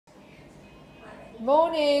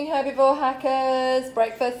Morning, herbivore hackers.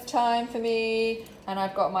 Breakfast time for me, and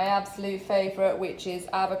I've got my absolute favorite, which is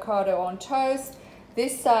avocado on toast.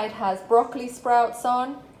 This side has broccoli sprouts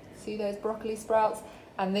on. See those broccoli sprouts?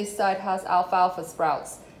 And this side has alfalfa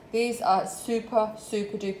sprouts. These are super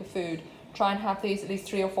duper food. Try and have these at least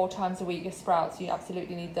 3 or 4 times a week as sprouts. You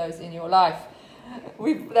absolutely need those in your life.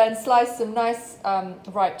 We've then sliced some nice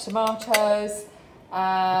ripe tomatoes,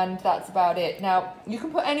 and that's about it. Now, you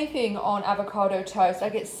can put anything on avocado toast. I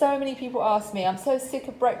get so many people ask me, I'm so sick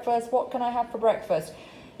of breakfast, what can I have for breakfast?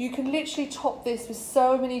 You can literally top this with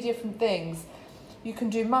so many different things. You can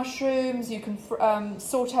do mushrooms, you can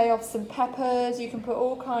saute off some peppers, you can put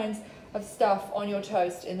all kinds of stuff on your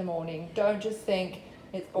toast in the morning. Don't just think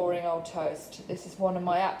it's boring old toast. This is one of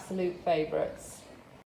my absolute favorites.